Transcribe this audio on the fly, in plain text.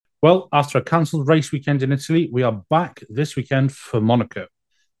Well, after a cancelled race weekend in Italy, we are back this weekend for Monaco.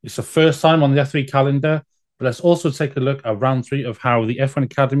 It's the first time on the F3 calendar, but let's also take a look at round three of how the F1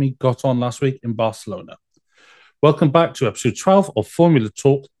 Academy got on last week in Barcelona. Welcome back to episode 12 of Formula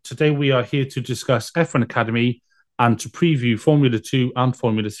Talk. Today we are here to discuss F1 Academy and to preview Formula 2 and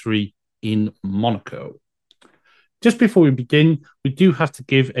Formula 3 in Monaco. Just before we begin, we do have to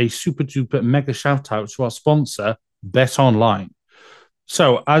give a super duper mega shout out to our sponsor, Bet Online.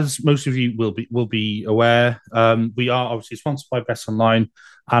 So, as most of you will be aware, we are obviously sponsored by Bet Online,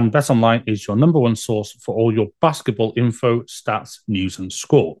 and Bet Online is your number one source for all your basketball info, stats, news, and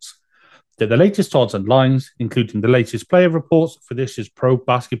scores. They're the latest odds and lines, including the latest player reports for this year's pro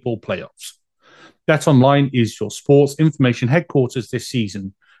basketball playoffs. Bet Online is your sports information headquarters this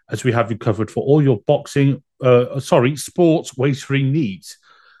season, as we have you covered for all your sports wagering needs.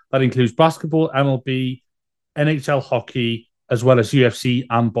 That includes basketball, MLB, NHL hockey, as well as UFC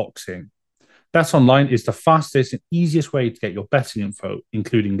and boxing. Bet Online is the fastest and easiest way to get your betting info,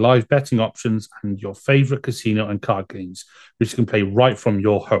 including live betting options and your favorite casino and card games, which you can play right from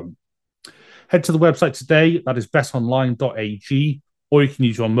your home. Head to the website today, that is betonline.ag, or you can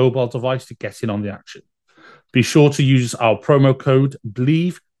use your mobile device to get in on the action. Be sure to use our promo code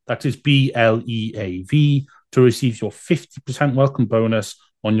BLEAV, that is BLEAV, to receive your 50% welcome bonus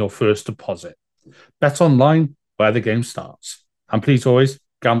on your first deposit. Bet Online, where the game starts. And please always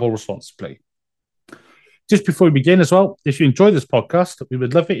gamble responsibly. Just before we begin as well, if you enjoy this podcast, we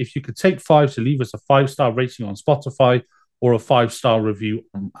would love it if you could take 5 to leave us a 5-star rating on Spotify or a 5-star review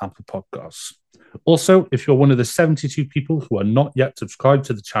on Apple Podcasts. Also, if you're one of the 72 people who are not yet subscribed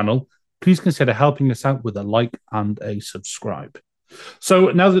to the channel, please consider helping us out with a like and a subscribe. So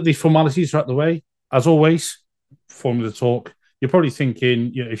now that the formalities are out of the way, as always, Formula Talk, you're probably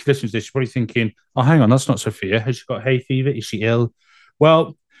thinking, if you listen to this, you're probably thinking, oh, hang on, that's not Sophia. Has she got hay fever? Is she ill?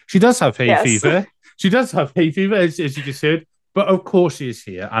 Well, she does have hay fever. She does have hay fever, as you just heard. But of course she is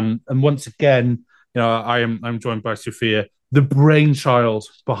here. And once again, I'm joined by Sophia, the brainchild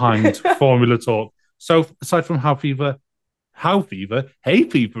behind Formula Talk. So aside from hay fever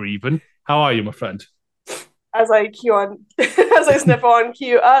even, how are you, my friend? As I cue on, as I sniff on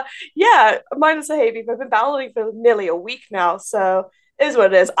cue. Yeah, minus the hay fever. I've been battling for nearly a week now, so it is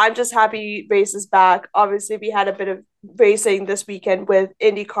what it is. I'm just happy race is back. Obviously, we had a bit of racing this weekend with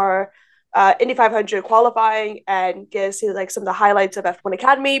IndyCar, Indy 500 qualifying, and get to see like some of the highlights of F1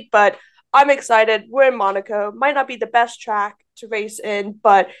 Academy. But I'm excited. We're in Monaco. Might not be the best track to race in,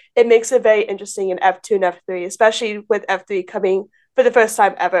 but it makes it very interesting in F2 and F3, especially with F3 coming for the first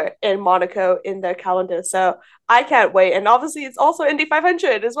time ever in Monaco in their calendar. So I can't wait. And obviously, it's also Indy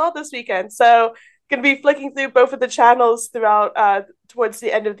 500 as well this weekend. So going to be flicking through both of the channels throughout towards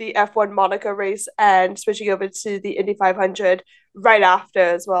the end of the F1 Monaco race and switching over to the Indy 500 right after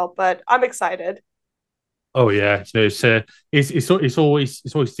as well. But I'm excited. Oh yeah, it's always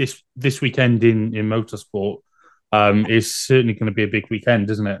this weekend in motorsport. It's certainly going to be a big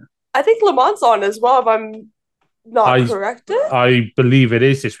weekend, isn't it? I think Le Mans on as well, if I'm not I corrected. I believe it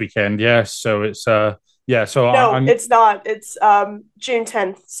is this weekend. Yes, so it's yeah. So No, I'm it's not. It's June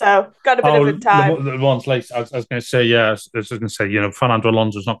 10th. So got a bit of a time. the ones late. I was going to say I was going to say Fernando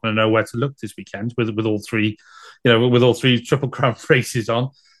Alonso's not going to know where to look this weekend with all three, with all three Triple Crown races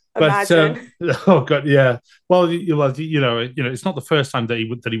on. But Imagine. oh god, yeah. Well, it's not the first time that he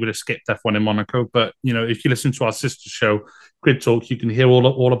would have skipped F1 in Monaco. But if you listen to our sister show, Grid Talk, you can hear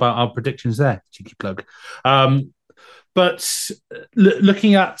all about our predictions there. Cheeky plug. But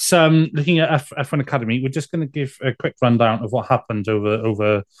looking at F1 Academy, we're just going to give a quick rundown of what happened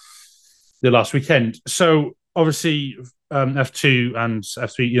over the last weekend. So obviously, F2 and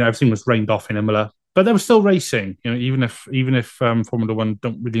F3, everything was rained off in Imola. But they were still racing, even if Formula One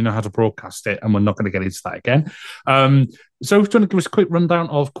don't really know how to broadcast it, and we're not going to get into that again. So, do you want to give us a quick rundown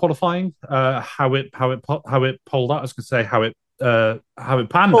of qualifying, how it polled out? I was going to say how it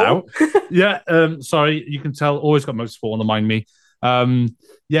panned out. Yeah, sorry, you can tell. Always got motorsport on the mind me.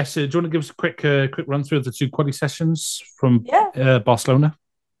 Yes, do you want to give us a quick run through of the two quali sessions from Barcelona?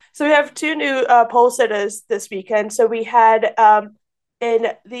 So we have two new pole sitters this weekend. So we had in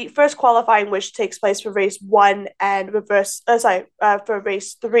the first qualifying, which takes place for race one and for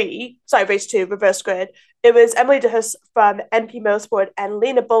race two, reverse grid. It was Emily DeHus from MP Motorsport and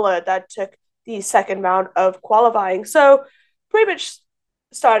Lena Buller that took the second round of qualifying. So pretty much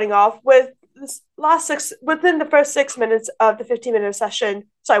starting off with within the first 6 minutes of the 15-minute session,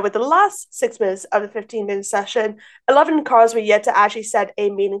 with the last 6 minutes of the 15-minute session, 11 cars were yet to actually set a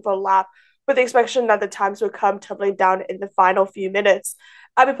meaningful lap, with the expectation that the times would come tumbling down in the final few minutes.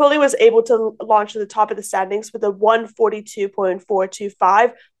 Abipoli was able to launch to the top of the standings with a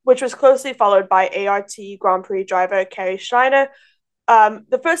 1:42.425, which was closely followed by ART Grand Prix driver Kerry Schreiner.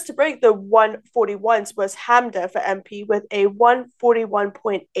 The first to break the 141s was Hamda for MP with a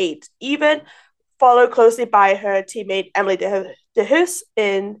 141.8 even, followed closely by her teammate Emily De Hus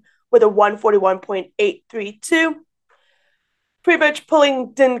in with a 141.832. Pretty much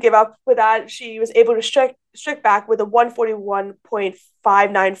pulling didn't give up with that. She was able to strike back with a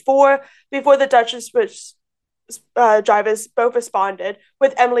 141.594 before the Duchess which drivers both responded,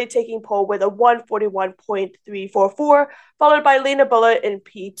 with Emily taking pole with a 141.344, followed by Lena Buller in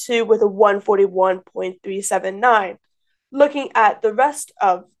P2 with a 141.379. Looking at the rest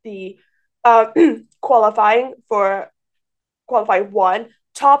of the qualifying for qualifying one,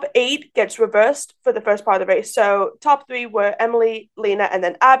 top 8 gets reversed for the first part of the race. So top 3 were Emily, Lena, and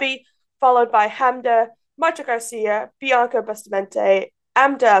then Abby, followed by Hamda, Marta Garcia, Bianca Bustamante,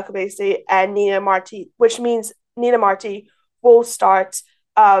 Amda Alcabasi, and Nina Marti, which means Nina Marti will start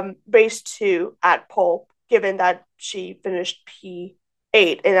race 2 at pole, given that she finished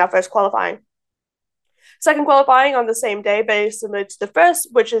P8 in our first qualifying. Second qualifying on the same day, very similar to the first,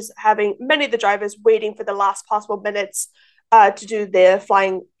 which is having many of the drivers waiting for the last possible minutes to do their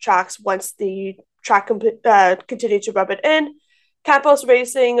flying tracks once the track continued to rub it in. Campos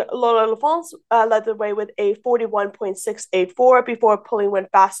Racing Lola Lafont led the way with a 41.684 before pulling went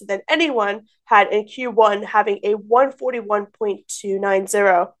faster than anyone had in Q1, having a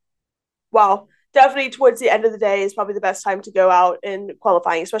 141.290. Wow, definitely towards the end of the day is probably the best time to go out in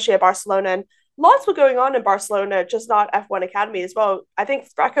qualifying, especially at Barcelona. And lots were going on in Barcelona, just not F1 Academy as well. I think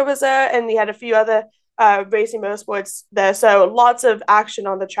Freca was there, and he had a few other racing motorsports there. So lots of action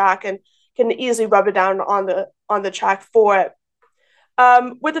on the track, and can easily rub it down on the track for it.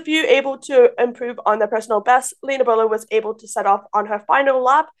 With a few able to improve on their personal best, Lena Buller was able to set off on her final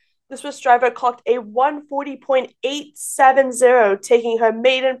lap. The Swiss driver clocked a 140.870, taking her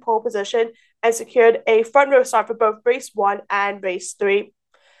maiden pole position and secured a front row start for both race 1 and race 3.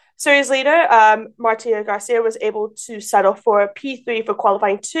 Series leader Martia Garcia was able to settle for P3 for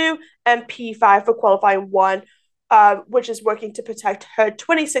qualifying 2 and P5 for qualifying 1, which is working to protect her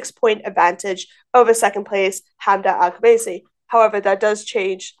 26-point advantage over second place Hamda Alkabasi. However, that does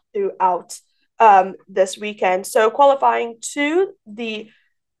change throughout this weekend. So qualifying 2, the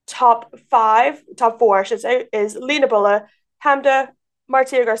top 4, I should say, is Lena Buller, Hamda,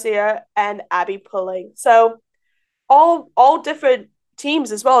 Martia Garcia, and Abby Pulling. So all different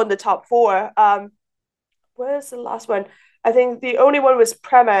teams as well in the top 4. Where's the last one? I think the only one was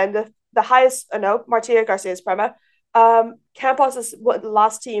Prema, and the highest, no, Martia Garcia is Prema. Campos is the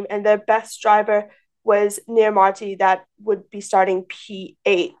last team, and their best driver was near Marty, that would be starting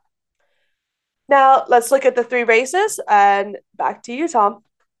P8. Now, let's look at the 3 races, and back to you, Tom.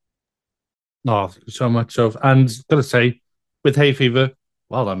 Oh, so much of, and gotta say, with hay fever,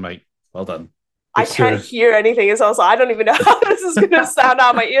 well done, mate. Well done. I can't hear anything as well, so I don't even know how this is going to sound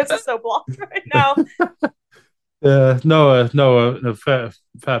out. My ears are so blocked right now. No, fair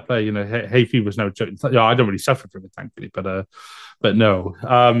play. You know, hay fever was no joke. Yeah, I don't really suffer from it, thankfully, but no.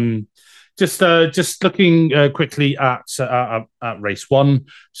 Just looking quickly at race 1.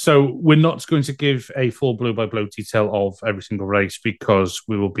 So we're not going to give a full blow-by-blow detail of every single race, because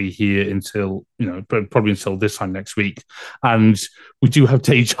we will be here until, probably until this time next week. And we do have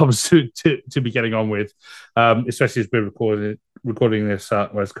day jobs to be getting on with, especially as we're recording this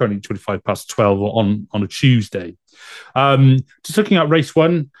where it's currently 12 on a Tuesday. Just looking at race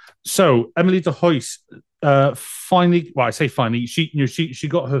 1. So Emily de Hoyst, finally, well, I say finally, she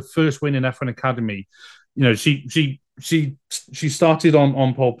got her first win in F1 Academy. She started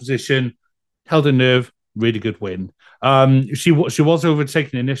on pole position, held her nerve, really good win. She was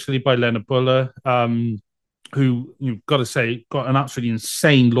overtaken initially by Lena Buller, who, you've got to say, got an absolutely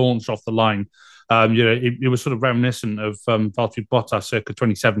insane launch off the line. It was sort of reminiscent of Valtteri Bottas circa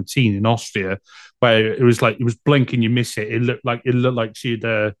 2017 in Austria, where it was blink and you miss it. It looked like she'd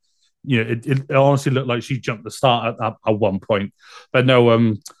it honestly looked like she jumped the start at one point. But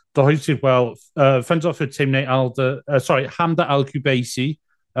no, the Hoyst did well. Fends off her teammate Hamda Al-Kubaisi,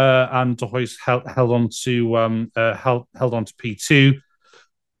 and the Hoyst held on to P2.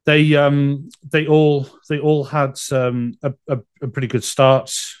 They all had a pretty good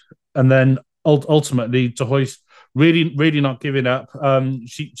start, and then ultimately de Hoyst really not giving up.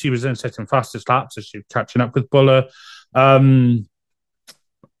 She was then setting fastest laps as she was catching up with Buller.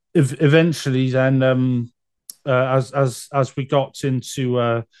 Eventually, then as we got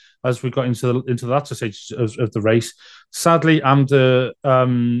into the latter stage of the race, sadly, Hamda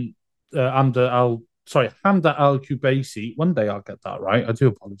Al-Kubaisi. One day I'll get that right. I do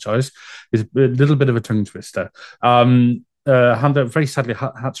apologise. It's a little bit of a tongue twister. Hamda very sadly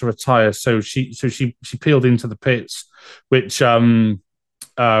had to retire, so she peeled into the pits, which brought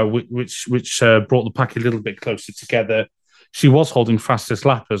the pack a little bit closer together. She was holding fastest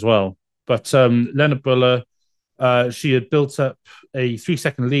lap as well, but Leonard Buller, she had built up a 3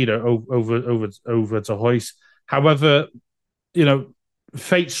 second leader over to Hoyce. However, you know,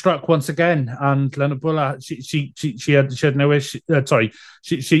 fate struck once again, and Leonard Buller she had no issue. Sorry,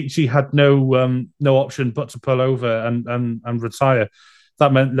 she had no option but to pull over and retire.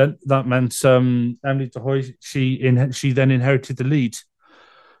 That meant Emily de Hoy she then inherited the lead.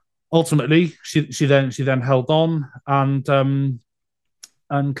 Ultimately, she then held on and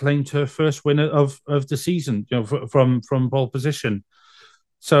claimed her first winner of the season, from pole position.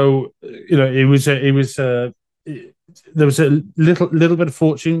 So there was a little bit of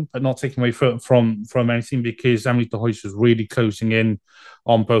fortune, but not taking away from anything, because Emily de Hoyce was really closing in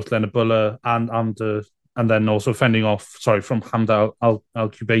on both Leonard Buller and then also fending off, from Hamda Al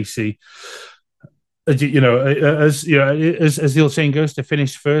Kubaisi. As the old saying goes, to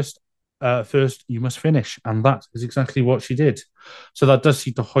finish first, you must finish, and that is exactly what she did. So that does see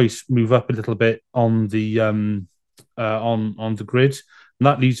the Hoist move up a little bit on the on the grid, and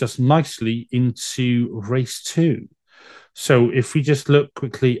that leads us nicely into race two. So if we just look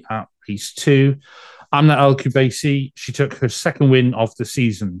quickly at race two, Amna Al Kubaisi, she took her second win of the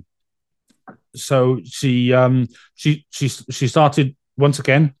season. So she started once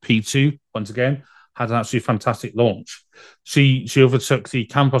again P2 once again, had an absolutely fantastic launch. She overtook the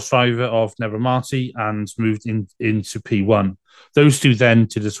Campos driver of Nevermati and moved into P1. Those two then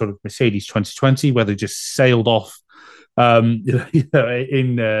to the sort of Mercedes 2020, where they just sailed off into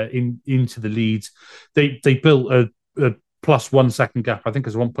the lead. They built a plus 1 second gap. I think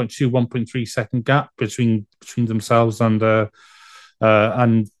it's 1.2, 1.3 second gap between themselves and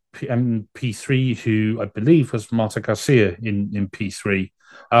P3, who I believe was Marta Garcia in P3.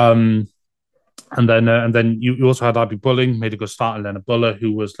 And then you also had Abby Bulling, made a good start, and Leonard Buller,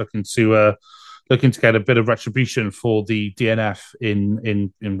 who was looking to get a bit of retribution for the DNF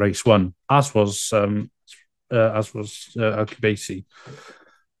in race one, as was Al-Kubaisi.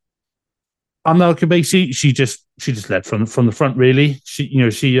 And Al-Kubaisi, she just led from the front, really. She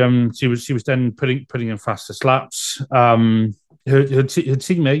was then putting in fastest laps. Her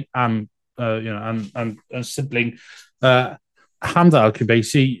teammate and sibling, Hamda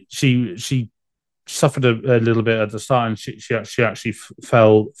Al-Kubaisi, she suffered a little bit at the start, and she actually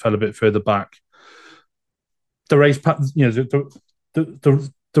fell a bit further back. The race,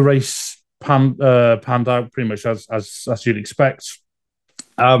 the race panned out pretty much as you'd expect.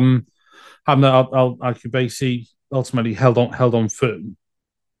 Hamda Al-Kubaisi ultimately held on for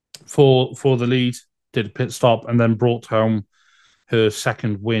the lead, did a pit stop, and then brought home her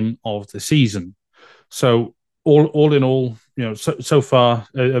second win of the season. So all in all, so far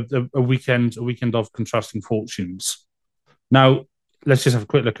a weekend of contrasting fortunes. Now let's just have a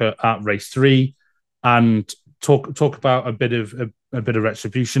quick look at race three and talk about a bit of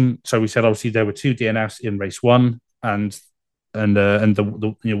retribution. So we said obviously there were two DNFs in race one, and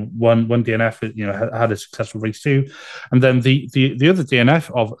the one DNF had a successful race two, and then the other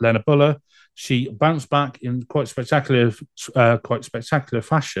DNF of Leonard Buller, she bounced back in quite spectacular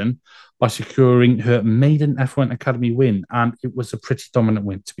fashion by securing her maiden F1 Academy win, and it was a pretty dominant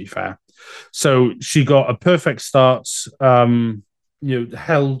win, to be fair. So she got a perfect start. Held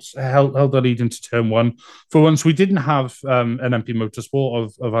the lead into turn one. For once, we didn't have an MP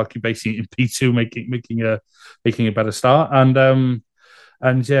Motorsport of Al-Kubaisi in P2 making a better start, and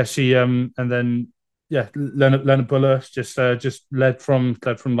Leonard Buller just led from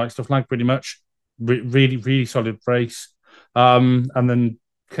lights to flag pretty much. Really solid race, and then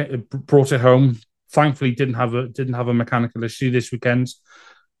brought it home. Thankfully, didn't have a mechanical issue this weekend,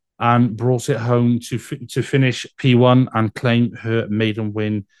 and brought it home to finish P1 and claim her maiden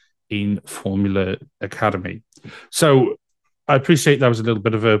win in Formula Academy. So I appreciate that was a little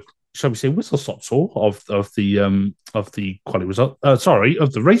bit of a, shall we say, whistle stop tour of the quality result. Of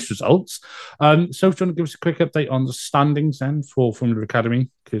the race results. So, do you want to give us a quick update on the standings then for Formula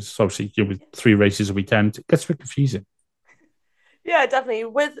Academy? Because obviously, with 3 races a weekend, it gets a bit confusing. Yeah, definitely.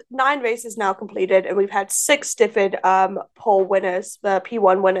 With 9 races now completed, and we've had 6 different pole winners, the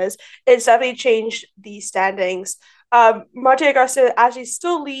P1 winners, it's definitely changed the standings. Martia Garcia actually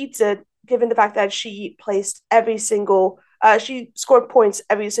still leads it, given the fact that she placed she scored points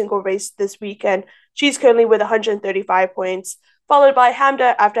every single race this weekend. She's currently with 135 points, followed by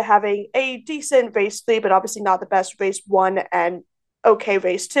Hamda after having a decent race 3, but obviously not the best race 1 and okay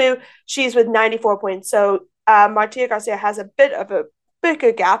race 2. She's with 94 points. So Martia Garcia has a bit of a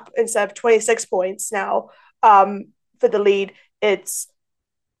bigger gap instead of 26 points now for the lead. It's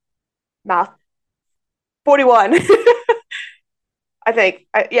math 41. I think.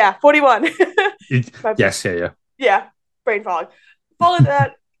 Yeah, 41. Yes, yeah, Yeah, brain fog. Follow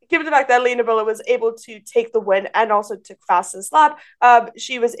that. Given the fact that Lena Buller was able to take the win and also took fastest lap,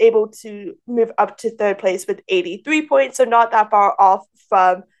 she was able to move up to third place with 83 points, so not that far off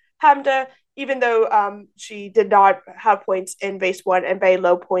from Hamda, even though she did not have points in race one and very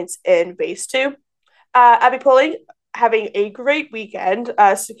low points in race two. Abby Pulling having a great weekend,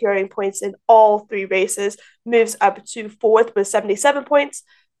 securing points in all three races, moves up to fourth with 77 points.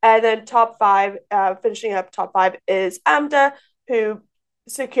 And then top five, finishing up top five is Amda, who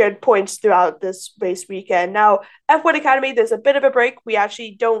secured points throughout this race weekend. Now, F1 Academy, there's a bit of a break. We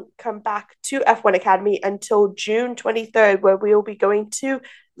actually don't come back to F1 Academy until June 23rd, where we will be going to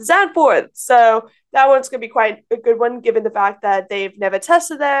Zandvoort. So that one's going to be quite a good one, given the fact that they've never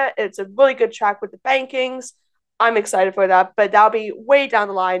tested there. It's a really good track with the bankings. I'm excited for that, but that'll be way down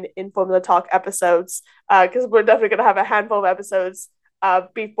the line in Formula Talk episodes, because we're definitely going to have a handful of episodes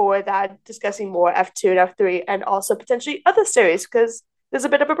before that discussing more F2 and F3 and also potentially other series, because there's a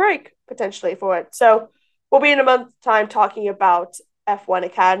bit of a break potentially for it. So we'll be in a month's time talking about F1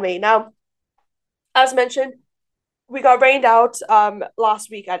 Academy. Now, as mentioned, we got rained out last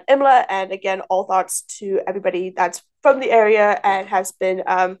week at Imola, and again, all thoughts to everybody that's from the area and has been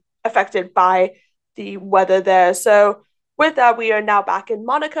affected by the weather there. So with that, we are now back in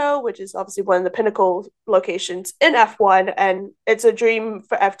Monaco, which is obviously one of the pinnacle locations in F1, and it's a dream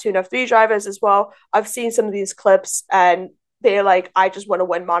for F2 and F3 drivers as well. I've seen some of these clips, and they're like, I just want to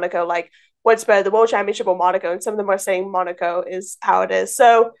win Monaco. Like, what's better, the World Championship or Monaco? And some of them are saying Monaco is how it is.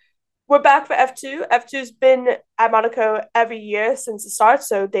 So we're back for F2. F2's been at Monaco every year since the start,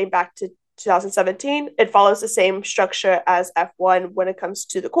 so dating back to 2017. It follows the same structure as F1 when it comes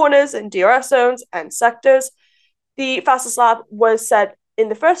to the corners and DRS zones and sectors. The fastest lap was set in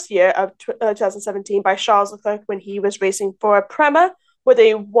the first year of 2017 by Charles Leclerc when he was racing for a Prema with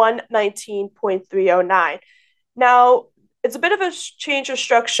a 1:19.309. Now, it's a bit of a change of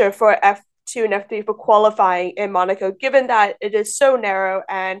structure for F2 and F3 for qualifying in Monaco, given that it is so narrow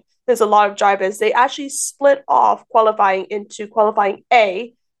and there's a lot of drivers. They actually split off qualifying into qualifying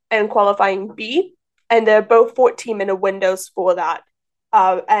A and qualifying B, and they're both 14-minute windows for that.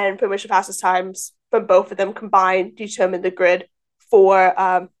 And pretty much the fastest times from both of them combined determine the grid for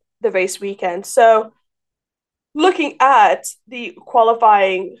the race weekend. So looking at the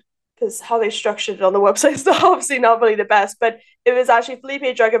qualifying, because how they structured it on the website is obviously not really the best, but it was actually Felipe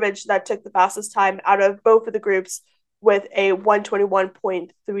Drugovich that took the fastest time out of both of the groups with a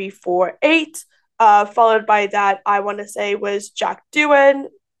 1:21.348. Followed by that, I want to say was Jack Doohan,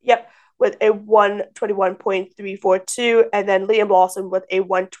 with a 1:21.342, and then Liam Lawson with a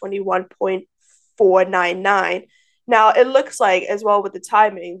 1:21.499. Now, it looks like, as well with the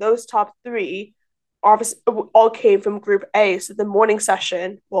timing, those top three all came from Group A, so the morning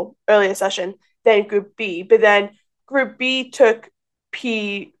session, well, earlier session, then Group B. But then Group B took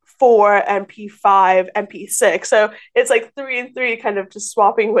P4 and P5 and P6. So it's like 3 and 3 kind of just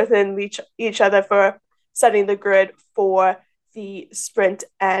swapping within each other for setting the grid for the sprint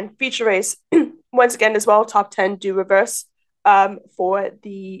and feature race. Once again, as well, top 10 do reverse for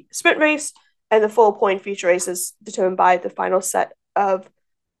the sprint race, and the full point feature race is determined by the final set of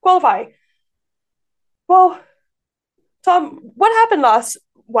qualifying. Well, Tom, what happened last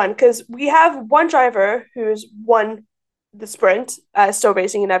one? Because we have one driver who's won the sprint, still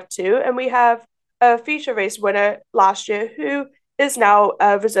racing in F2, and we have a feature race winner last year who is now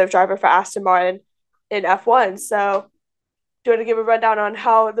a reserve driver for Aston Martin in F1. So do you want to give a rundown on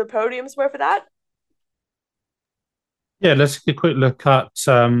how the podiums were for that? Yeah, let's take a quick look at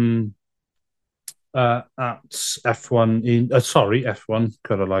F1 in F1,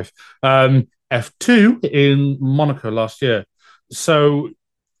 cut a life. F2 in Monaco last year. So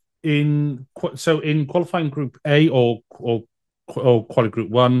in qualifying Group A or quali Group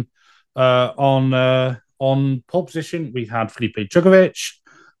 1, on pole position we had Felipe Drugovich,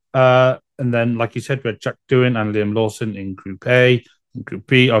 and then, like you said, we had Jack Doohan and Liam Lawson in Group A. In Group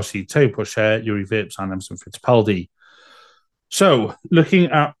B, obviously Teo Pourchaire, Yuri Vips, and Emerson Fittipaldi. So, looking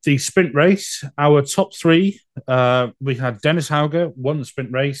at the sprint race, our top three, we had Dennis Hauger won the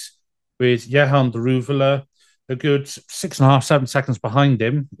sprint race with Jehan de Ruvela, a good 6.5, 7 seconds behind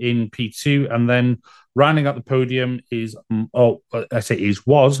him in P2, and then rounding out the podium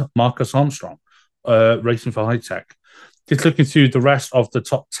was Marcus Armstrong, racing for High Tech. Just looking through the rest of the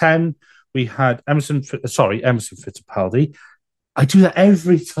top 10, we had Emerson Fittipaldi. I do that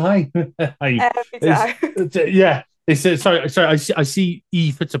every time. Every time. Yeah. Sorry. I see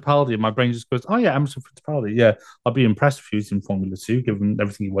E Fittipaldi, and my brain just goes, "Oh yeah, Emerson Fittipaldi. Yeah, I'll be impressed if he was in Formula Two, given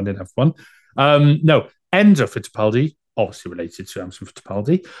everything he won in F1." No, Enzo Fittipaldi, obviously related to Emerson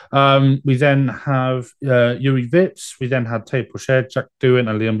Fittipaldi. We then have Yuri Vips. We then had Teo Pourchaire, Jack Doohan,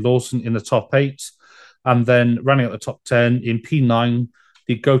 and Liam Lawson in the top eight, and then running at the top 10 in P9,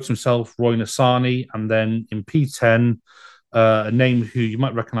 the goat himself, Roy Nassani, and then in P10, a name who you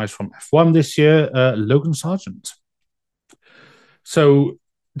might recognise from F1 this year, Logan Sargent. So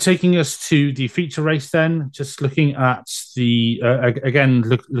taking us to the feature race, then just looking at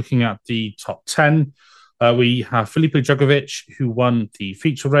looking at the top 10, we have Felipe Drugovich, who won the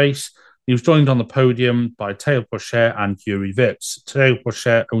feature race. He was joined on the podium by Teo Pourchaire and Yuri Vips. Teo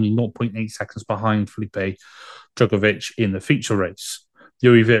Pourchaire only 0.8 seconds behind Felipe Drugovich in the feature race.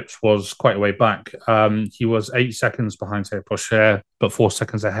 Yuri Vips was quite a way back. He was 8 seconds behind Teo Pourchaire, but 4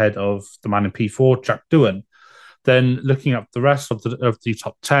 seconds ahead of the man in P4, Jack Doohan. Then looking up the rest of the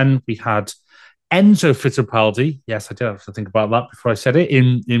top 10, we had Enzo Fittipaldi. Yes, I did have to think about that before I said it.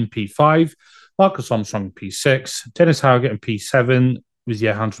 In P5, Marcus Armstrong in P6, Dennis Hauger in P7, with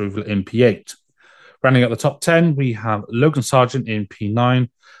Johan Struvel in P8. Running at the top 10, we have Logan Sargent in P9,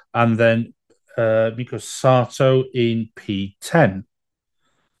 and then Miko Sato in P10.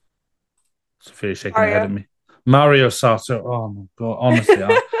 Sophia shaking her head at me. Mario Sato. Oh my god! Honestly,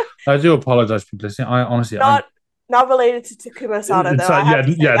 I do apologize for listening. I honestly, not related to Takuma Sato,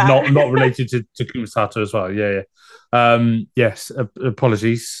 though. Not related to Takuma Sato as well. Yeah. Yes,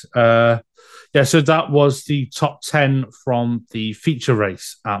 apologies. So that was the top 10 from the feature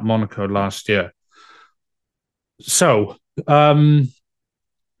race at Monaco last year. So, F2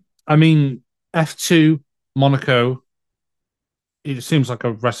 Monaco, it seems like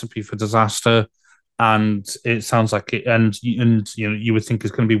a recipe for disaster, and it sounds like it. And you would think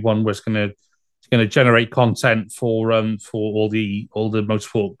it's going to be one where it's going to generate content for all the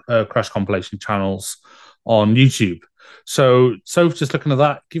motorsport crash compilation channels on YouTube. So just looking at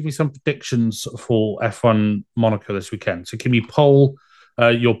that, give me some predictions for F1 Monaco this weekend. So can you poll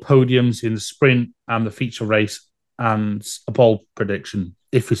your podiums in the sprint and the feature race, and a poll prediction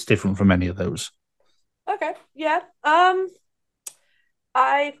if it's different from any of those? Okay, yeah.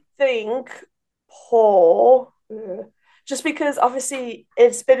 I think Paul, just because obviously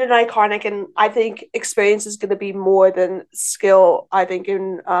it's been an iconic, and I think experience is going to be more than skill. I think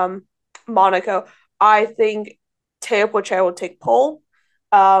in Monaco, I think Teo Pourchaire will take pole,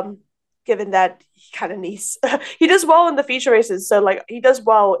 given that he kind of needs he does well in the feature races, so like he does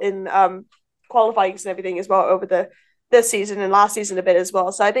well in qualifying and everything as well over this season and last season a bit as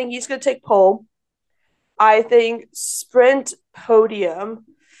well. So I think he's going to take pole. I think sprint podium.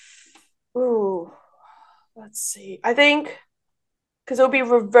 Ooh, let's see. I think because it'll be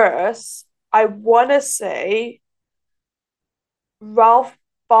reverse. I want to say Ralph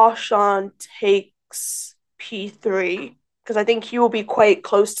Boschon takes P3 because I think he will be quite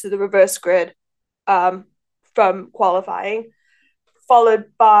close to the reverse grid from qualifying,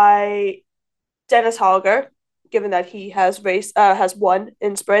 followed by Dennis Hauger, given that he has won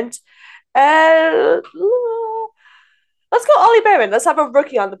in sprint. And let's go Ollie Behrman. Let's have a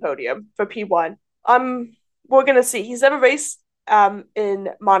rookie on the podium for P1. We're gonna see. He's never raced in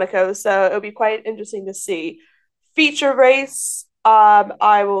Monaco, so it'll be quite interesting to see. Feature race,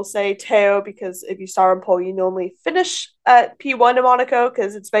 I will say Teo, because if you start on pole, you normally finish at P1 in Monaco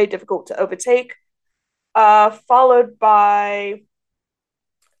because it's very difficult to overtake. Followed by,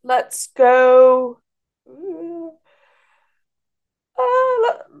 let's go.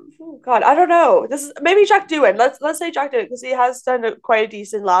 God, I don't know. This is maybe Jack Doohan. Let's say Jack Doohan because he has done quite a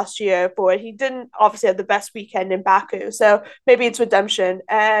decent last year for it. He didn't obviously have the best weekend in Baku, so maybe it's redemption.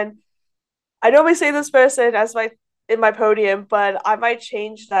 And I normally say this person as my podium, but I might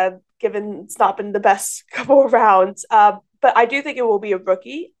change that given it's not been the best couple of rounds. But I do think it will be a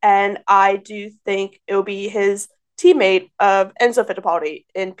rookie, and I do think it will be his teammate of Enzo Fittipaldi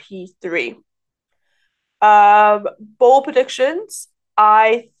in P3. Bold predictions.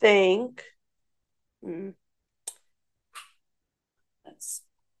 I think.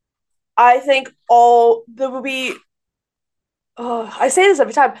 I think all there will be. Oh, I say this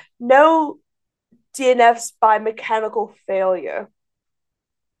every time. No DNFs by mechanical failure.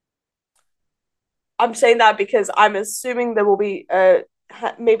 I'm saying that because I'm assuming there will be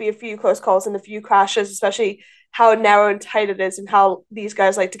maybe a few close calls and a few crashes, especially how narrow and tight it is and how these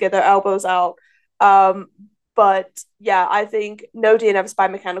guys like to get their elbows out. But yeah, I think no DNFs by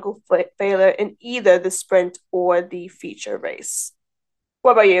mechanical failure in either the sprint or the feature race.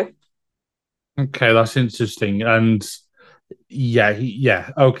 What about you? Okay, that's interesting. And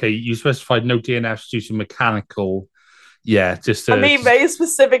yeah. Okay, you specified no DNFs due to mechanical Yeah, just I'm being just very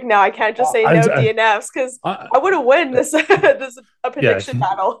specific now. I can't just say no DNFs because I, I would have win this a yeah, prediction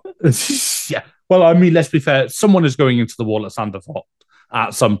battle. yeah. Well, I mean, let's be fair. Someone is going into the wall at Sanderford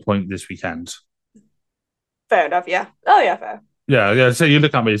at some point this weekend. Fair enough. Yeah. Oh yeah. Fair. Yeah, yeah. So you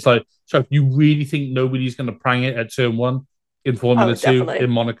look at me, it's like, so you really think nobody's going to prang it at turn one in Oh, Formula Two in definitely.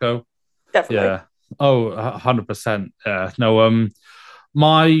 Monaco? Definitely. Yeah. Oh, 100%. Yeah. No.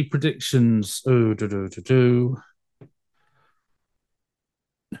 My predictions. Oh,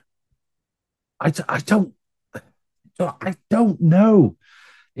 I don't. I don't know.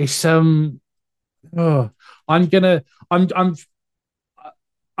 It's oh, I'm gonna. I'm.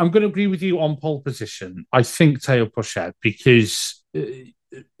 I'm going to agree with you on pole position. I think Teo Pochette because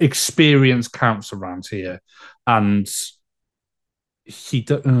experience counts around here, and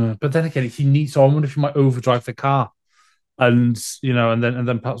but then again, he needs. So I wonder if he might overdrive the car, and and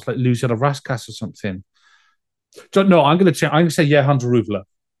then perhaps like lose out a Raskas or something. So, no, I'm going to change. I'm going to say Hunter Ruvler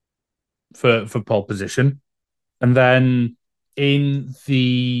for pole position, and then in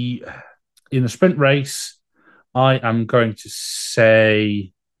the in the sprint race, I am going to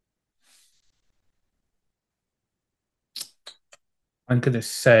say. I'm going to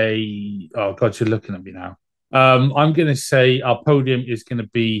say, oh God, you're looking at me now. I'm going to say our podium is going to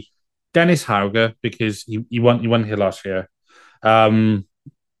be Dennis Hauger because he won here last year. Ollie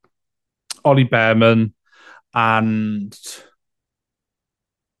Behrman, and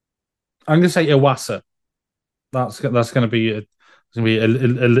I'm going to say Iwasa. That's going to be a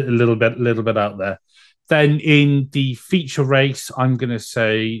little bit out there. Then in the feature race, I'm going to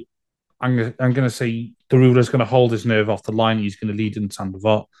say Garuda's going to hold his nerve off the line. He's going to lead in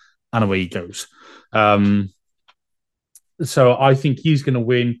Sandovot, and away he goes. Um, so I think he's going to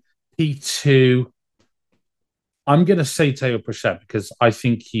win. P2, I'm going to say Teo Prechet because I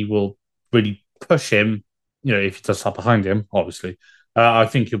think he will really push him. If he does start behind him, obviously, I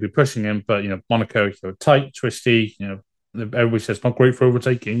think he'll be pushing him. But Monaco, tight, twisty. Everybody says not great for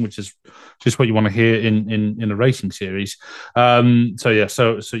overtaking, which is just what you want to hear in a racing series. So yeah,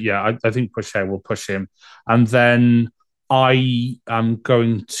 yeah, I think Prechet will push him, and then I am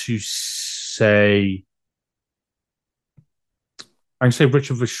going to say. I can say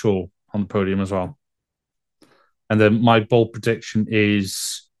Richard Vishaw on the podium as well. And then my bold prediction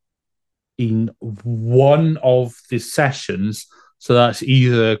is in one of the sessions. So that's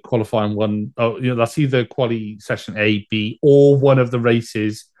either qualifying one, that's either quali session A, B, or one of the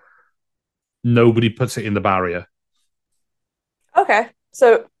races. Nobody puts it in the barrier. Okay.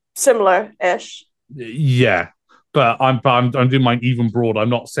 So similar ish. Yeah. But I'm doing mine even broad. I'm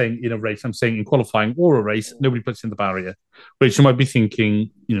not saying in a race. I'm saying in qualifying or a race, nobody puts in the barrier, which you might be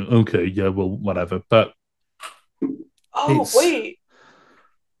thinking, okay, yeah, well, whatever. But Oh, it's wait.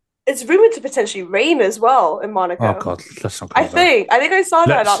 It's rumored to potentially rain as well in oh Monaco. God, let's not I go there. think. I think I saw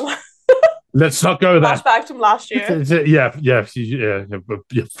that Let's on let's not go there. flashback from last year. Yeah.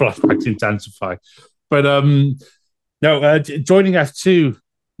 Flashbacks intensify, but no. Joining F2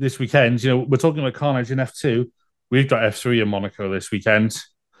 this weekend, we're talking about Carnage in F2. We've got F3 in Monaco this weekend,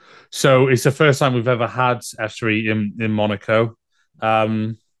 so it's the first time we've ever had F3 in Monaco.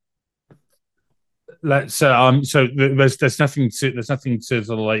 Um, let's so there's nothing to sort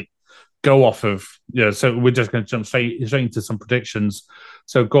of like go off of. So we're just going to jump straight into some predictions.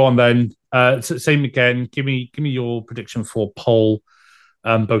 So go on then. Same again. Give me your prediction for pole,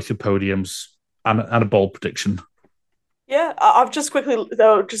 both your podiums, and a bold prediction. Yeah, I've just quickly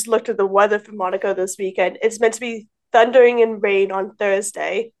though just looked at the weather for Monaco this weekend. It's meant to be thundering and rain on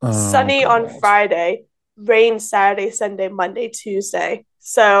Thursday, Oh sunny on God. Friday, rain Saturday, Sunday, Monday, Tuesday.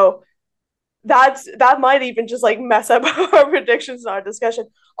 So that might even just like mess up our predictions and our discussion.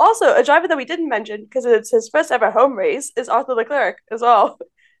 Also, a driver that we didn't mention because it's his first ever home race is Arthur Leclerc as well,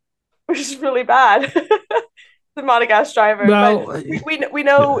 which is really bad. The Monegasque driver, but Well, we yeah.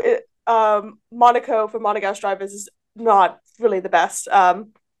 know Monaco for Monegasque drivers is not really the best.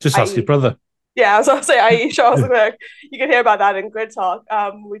 Just ask your I.e., brother. yeah, I was gonna say I.e. Charles Leclerc. You can hear about that in Grid Talk.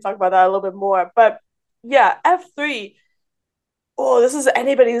 We talk about that a little bit more, but yeah, F3. Oh, this is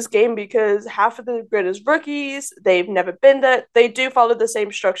anybody's game because half of the grid is rookies. They've never been there. They do follow the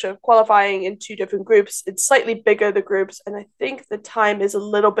same structure of qualifying in two different groups. It's slightly bigger, the groups, and I think the time is a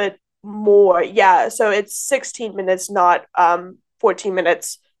little bit more. Yeah, so it's 16 minutes, not 14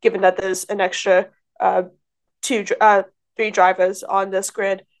 minutes, given that there's an extra two three drivers on this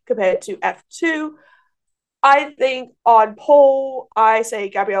grid compared to F2. I think on pole, I say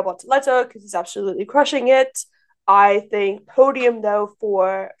Gabriel Bortoleto because he's absolutely crushing it. I think podium though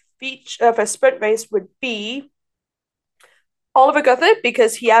for sprint race would be Oliver Guthrie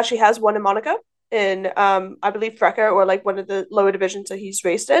because he actually has one in Monaco. in I believe Frecker or like one of the lower divisions that he's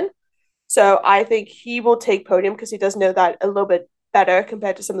raced in. So I think he will take podium because he does know that a little bit better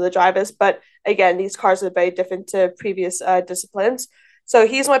compared to some of the drivers. But again, these cars are very different to previous disciplines. So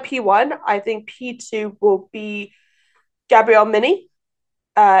he's my P1. I think P2 will be Gabriel Mini.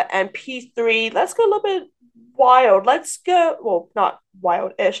 And P3, let's go a little bit wild. Let's go, well, not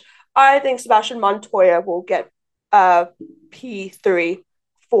wild ish. I think Sebastian Montoya will get P3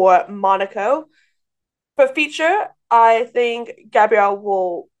 for Monaco. For feature, I think Gabriel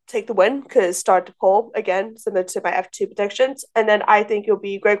will take the win because start to pole again, similar to my F2 predictions. And then I think it'll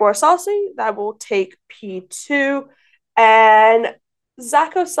be Gregor Saucy that will take P2 and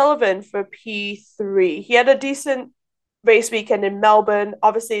Zach O'Sullivan for P3. He had a decent race weekend in Melbourne.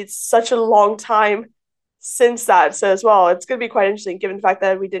 Obviously, it's such a long time since that. So as well, it's going to be quite interesting given the fact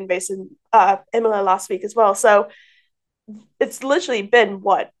that we didn't race in Imola last week as well. So it's literally been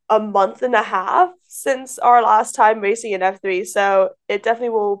what, a month and a half since our last time racing in F3. So it definitely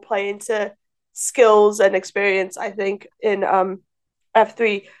will play into skills and experience, I think, in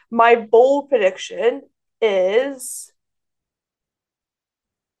F3. My bold prediction is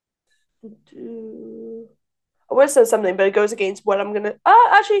I would have said something, but it goes against what I'm gonna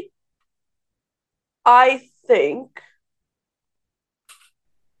actually I think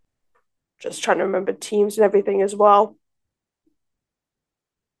just trying to remember teams and everything as well.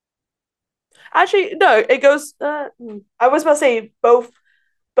 Actually, no, it goes. I was about to say both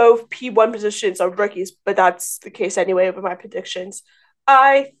P1 positions are rookies, but that's the case anyway with my predictions.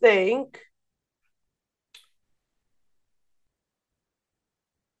 I think.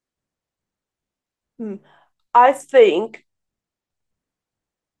 I think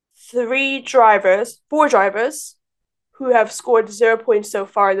four drivers who have scored 0 points so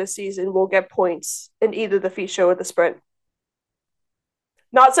far this season will get points in either the feature or the sprint.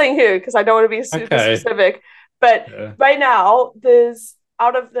 Not saying who, because I don't want to be super specific, but right now, there's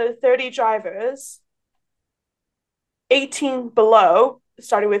out of the 30 drivers, 18 below,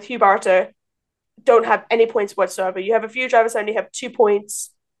 starting with Hugh Barter, don't have any points whatsoever. You have a few drivers that only have 2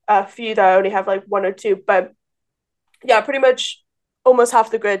 points, a few that only have like one or two, but yeah, pretty much almost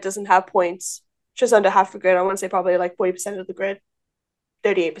half the grid doesn't have points. Just under half the grid. I want to say probably like 40% of the grid,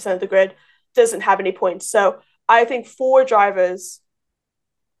 38% of the grid doesn't have any points. So I think four drivers,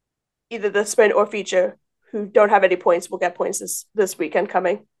 either the sprint or feature, who don't have any points will get points this weekend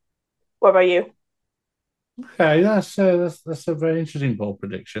coming. What about you? Okay, that's a very interesting bold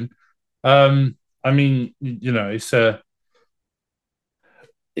prediction. I mean, it's a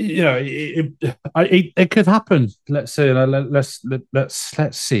it could happen. Let's say,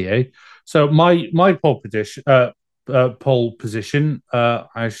 let's see. So my pole position. I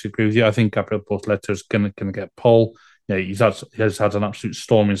actually agree with you. I think Gabriel Bortoleto is gonna get pole. Yeah, he has had an absolute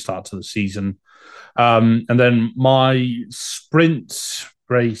storming start to the season. And then my sprint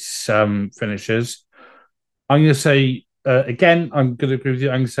race finishers. I'm going to say again. I'm going to agree with you.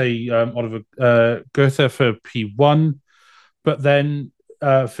 I'm going to say Oliver Goethe for P1, but then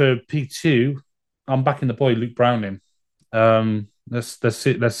for P2, I'm backing the boy Luke Browning. Let's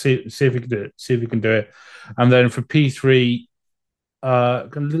see if we can do it. See if we can do it. And then for P3, a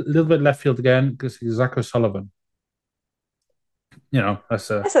little bit left field again because Zach O'Sullivan.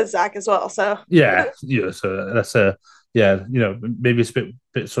 That's I said Zach as well. So yeah. So that's a yeah. Maybe it's a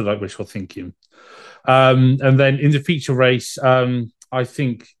bit sort of like wishful thinking. And then in the feature race, I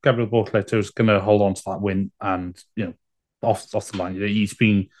think Gabriel Bortoleto is going to hold on to that win, and off the line,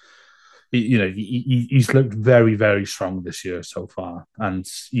 he's looked very very strong this year so far, and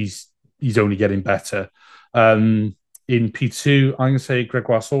he's only getting better. In P2, I'm going to say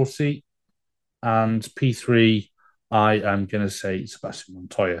Gregoire Saucy, and P3, I am going to say Sebastian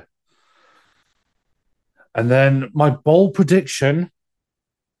Montoya. And then my bold prediction,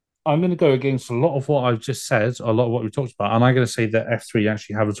 I'm going to go against a lot of what I've just said, a lot of what we talked about, and I'm going to say that F3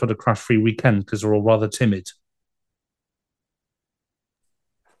 actually have a sort of crash-free weekend because they're all rather timid.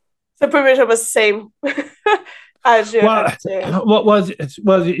 So pretty much almost the same as you.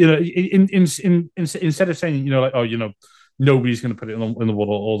 Instead of saying nobody's going to put it in the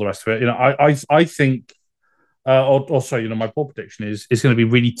water, all the rest of it, I think. Also, my poll prediction is it's going to be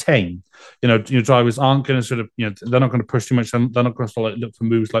really tame. Your drivers aren't going to sort of, they're not going to push too much. They're not going to sort of look for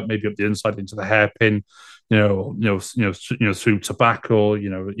moves like maybe up the inside into the hairpin, through tobacco,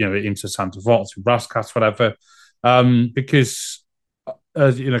 into Santa Vot, through Rascas, whatever. Because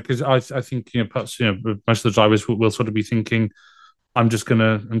because I think perhaps most of the drivers will sort of be thinking, I'm just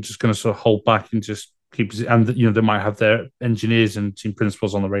gonna sort of hold back and just keep, and they might have their engineers and team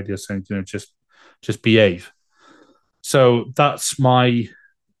principals on the radio saying just behave. So that's my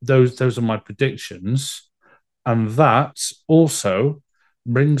those are my predictions, and that also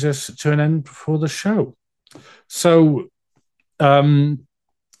brings us to an end for the show. So,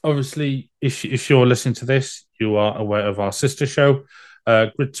 obviously, if you're listening to this, you are aware of our sister show,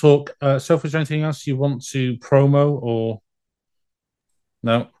 Grid Talk. Sophie, is there anything else you want to promo or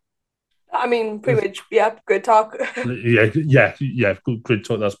no? I mean, pretty much, yeah, good talk. Yeah. Grid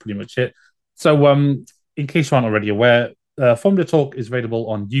Talk. That's pretty much it. So, in case you aren't already aware, Formula Talk is available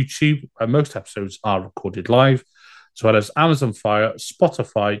on YouTube. Most episodes are recorded live, as well as Amazon Fire,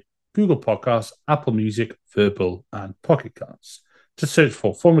 Spotify, Google Podcasts, Apple Music, Verbal, and Pocket Casts. Just search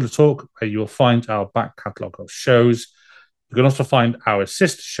for Formula Talk, where you'll find our back catalogue of shows. You can also find our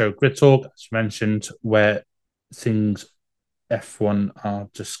sister show, Grid Talk, as mentioned, where things F1 are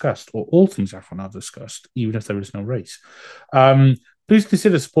discussed, or all things F1 are discussed, even if there is no race. Please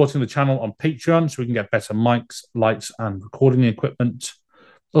consider supporting the channel on Patreon so we can get better mics, lights, and recording equipment.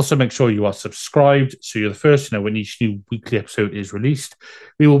 Also, make sure you are subscribed so you're the first to know when each new weekly episode is released.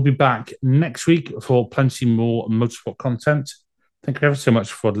 We will be back next week for plenty more motorsport content. Thank you ever so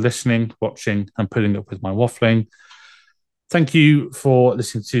much for listening, watching, and putting up with my waffling. Thank you for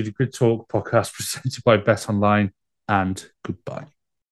listening to the Grid Talk podcast presented by Bet Online, and goodbye.